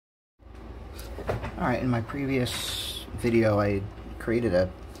Alright, in my previous video I created a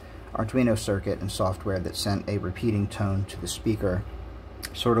Arduino circuit and software that sent a repeating tone to the speaker,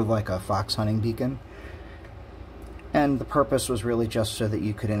 sort of like a fox hunting beacon. And the purpose was really just so that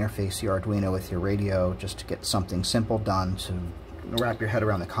you could interface the Arduino with your radio, just to get something simple done to wrap your head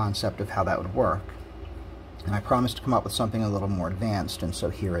around the concept of how that would work. And I promised to come up with something a little more advanced, and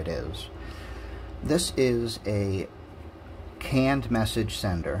so here it is. This is a canned message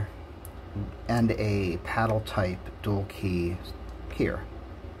sender and a paddle type dual key keyer.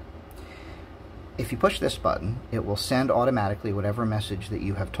 If you push this button, it will send automatically whatever message that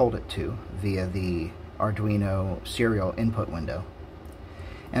you have told it to via the Arduino serial input window.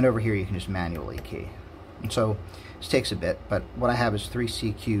 And over here you can just manually key. And so this takes a bit, but what I have is 3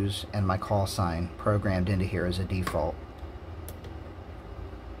 CQs and my call sign programmed into here as a default.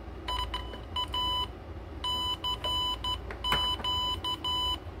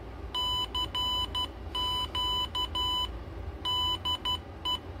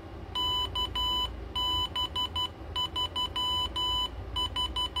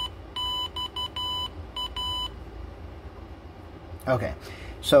 Okay,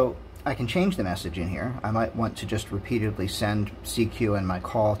 so I can change the message in here. I might want to just repeatedly send CQ and my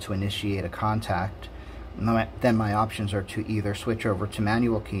call to initiate a contact. Then my options are to either switch over to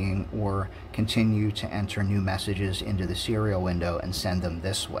manual keying or continue to enter new messages into the serial window and send them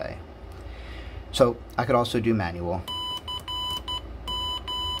this way. So I could also do manual.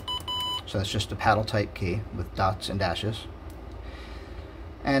 So that's just a paddle type key with dots and dashes.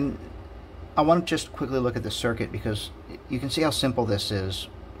 And I want to just quickly look at the circuit because you can see how simple this is,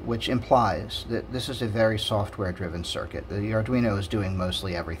 which implies that this is a very software-driven circuit. The Arduino is doing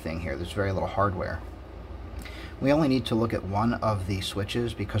mostly everything here. There's very little hardware. We only need to look at one of the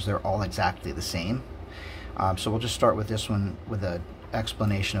switches because they're all exactly the same. So we'll just start with this one with an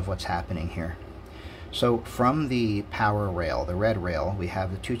explanation of what's happening here. So from the power rail, the red rail, we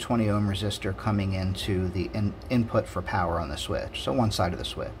have the 220 ohm resistor coming into the input for power on the switch, so one side of the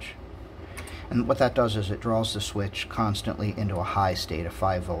switch. And what that does is it draws the switch constantly into a high state, a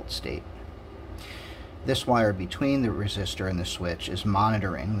 5-volt state. This wire between the resistor and the switch is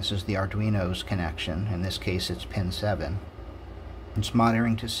monitoring. This is the Arduino's connection. In this case, it's pin 7. It's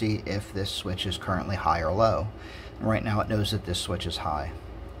monitoring to see if this switch is currently high or low. And right now it knows that this switch is high.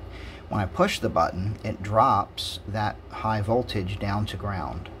 When I push the button, it drops that high voltage down to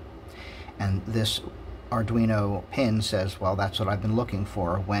ground. And this Arduino pin says, well, that's what I've been looking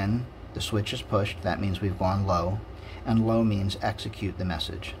for. When the switch is pushed, that means we've gone low, and low means execute the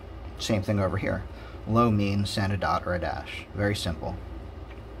message. Same thing over here. Low means send a dot or a dash. Very simple.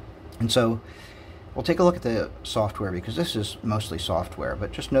 And so we'll take a look at the software because this is mostly software,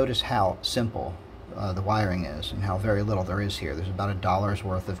 but just notice how simple the wiring is and how very little there is here. There's about $1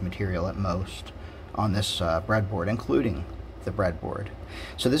 worth of material at most on this breadboard, including the breadboard.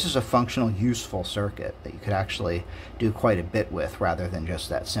 So this is a functional, useful circuit that you could actually do quite a bit with rather than just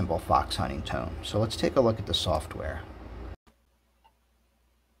that simple fox hunting tone. So let's take a look at the software.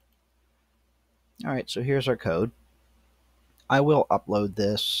 Alright, so here's our code. I will upload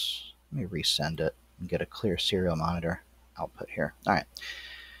this. Let me resend it and get a clear serial monitor output here. Alright,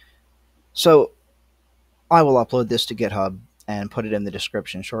 so I will upload this to GitHub and put it in the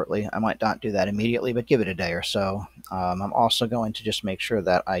description shortly. I might not do that immediately, but give it a day or so. I'm also going to just make sure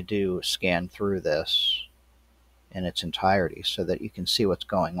that I do scan through this in its entirety so that you can see what's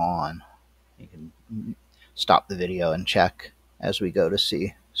going on. You can stop the video and check as we go to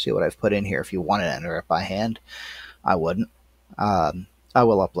see what I've put in here. If you want to enter it by hand, I wouldn't. I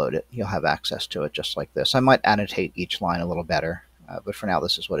will upload it. You'll have access to it just like this. I might annotate each line a little better, but for now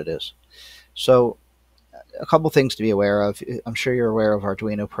this is what it is. So a couple things to be aware of. I'm sure you're aware of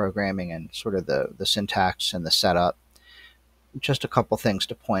Arduino programming and sort of the syntax and the setup. Just a couple things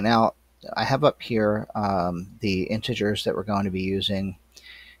to point out. I have up here the integers that we're going to be using,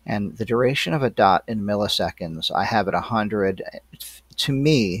 and the duration of a dot in milliseconds I have at 100. To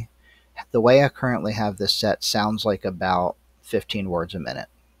me, the way I currently have this set sounds like about 15 words a minute,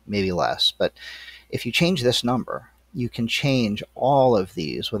 maybe less. But if you change this number, you can change all of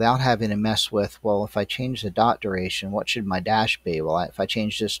these without having to mess with, well, if I change the dot duration, what should my dash be? Well, if I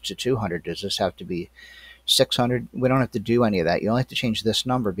change this to 200, does this have to be 600? We don't have to do any of that. You only have to change this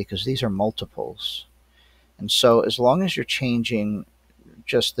number because these are multiples. And so as long as you're changing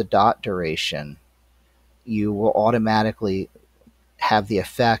just the dot duration, you will automatically have the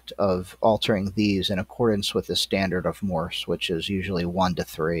effect of altering these in accordance with the standard of Morse, which is usually 1 to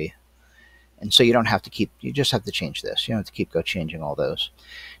 3. And so you don't have to keep, you just have to change this. You don't have to keep changing all those.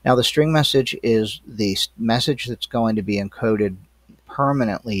 Now the string message is the message that's going to be encoded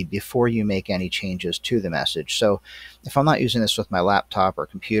permanently before you make any changes to the message. So if I'm not using this with my laptop or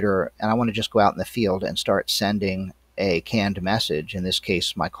computer and I want to just go out in the field and start sending a canned message, in this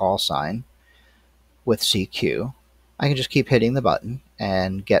case my call sign with CQ, I can just keep hitting the button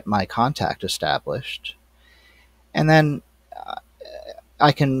and get my contact established. And then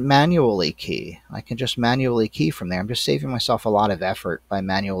I can manually key. I can just manually key from there. I'm just saving myself a lot of effort by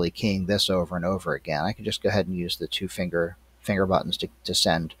manually keying this over and over again. I can just go ahead and use the two finger buttons to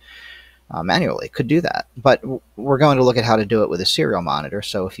send manually. Could do that. But we're going to look at how to do it with a serial monitor.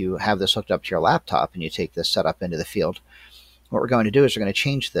 So if you have this hooked up to your laptop and you take this setup into the field, what we're going to do is we're going to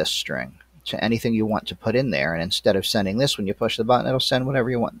change this string to anything you want to put in there. And instead of sending this when you push the button, it'll send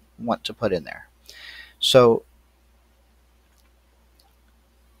whatever you want to put in there. So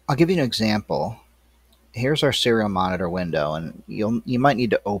I'll give you an example. Here's our serial monitor window, and you might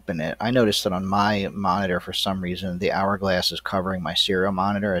need to open it. I noticed that on my monitor, for some reason, the hourglass is covering my serial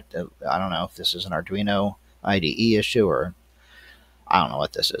monitor. I don't know if this is an Arduino IDE issue or I don't know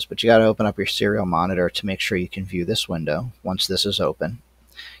what this is, but you got to open up your serial monitor to make sure you can view this window once this is open.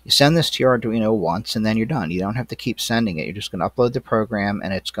 You send this to your Arduino once, and then you're done. You don't have to keep sending it. You're just going to upload the program,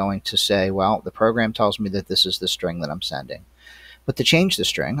 and it's going to say, well, the program tells me that this is the string that I'm sending. But to change the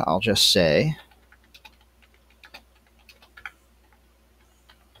string, I'll just say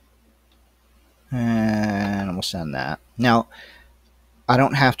and we'll send that. Now, I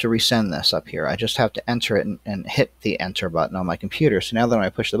don't have to resend this up here. I just have to enter it and hit the enter button on my computer. So now that when I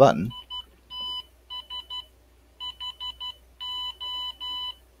push the button,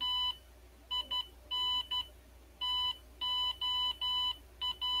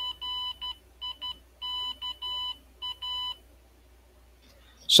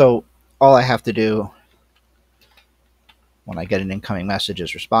 so all I have to do when I get an incoming message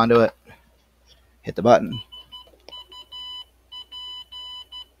is respond to it, hit the button.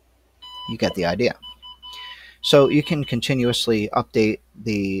 You get the idea. So you can continuously update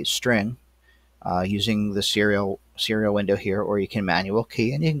the string using the serial window here, or you can manual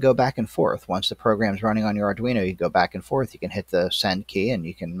key and you can go back and forth. Once the program's running on your Arduino, you go back and forth. You can hit the send key and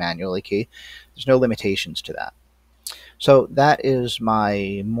you can manually key. There's no limitations to that. So that is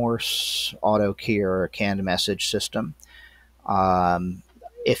my Morse auto key or canned message system.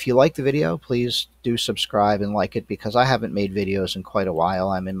 If you like the video, please do subscribe and like it, because I haven't made videos in quite a while.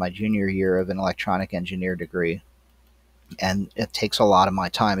 I'm in my junior year of an electronic engineer degree, and it takes a lot of my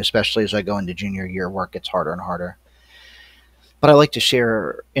time, especially as I go into junior year. Work gets harder and harder. But I like to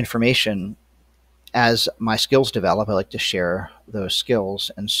share information as my skills develop. I like to share those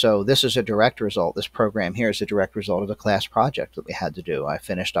skills. And so this is a direct result. This program here is a direct result of a class project that we had to do. I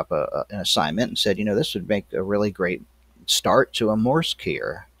finished up an assignment and said, you know, this would make a really great start to a Morse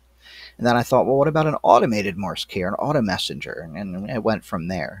keyer. And then I thought, well, what about an automated Morse keyer, an auto messenger? And it went from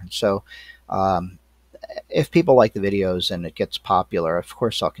there. So if people like the videos and it gets popular, of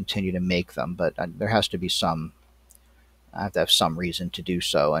course I'll continue to make them, but there has to be some, I have to have some reason to do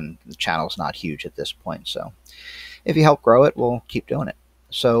so, and the channel's not huge at this point. So if you help grow it, we'll keep doing it.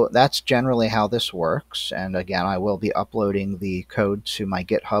 So that's generally how this works. And again, I will be uploading the code to my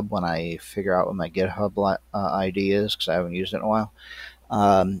GitHub when I figure out what my GitHub ID is, because I haven't used it in a while.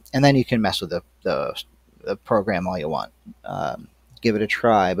 And then you can mess with the program all you want. Give it a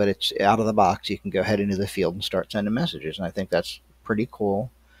try, but it's out of the box. You can go ahead into the field and start sending messages. And I think that's pretty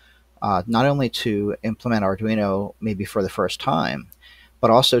cool. Not only to implement Arduino maybe for the first time, but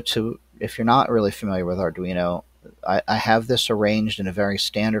also to, if you're not really familiar with Arduino, I have this arranged in a very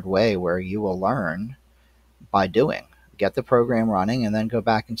standard way where you will learn by doing. Get the program running and then go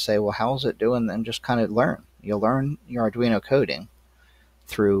back and say, well, how's it doing? And just kind of learn. You'll learn your Arduino coding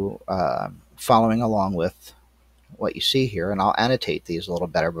through following along with what you see here. And I'll annotate these a little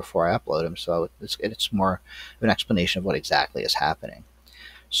better before I upload them, so it's more of an explanation of what exactly is happening.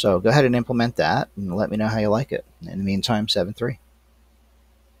 So go ahead and implement that and let me know how you like it. In the meantime, 7-3.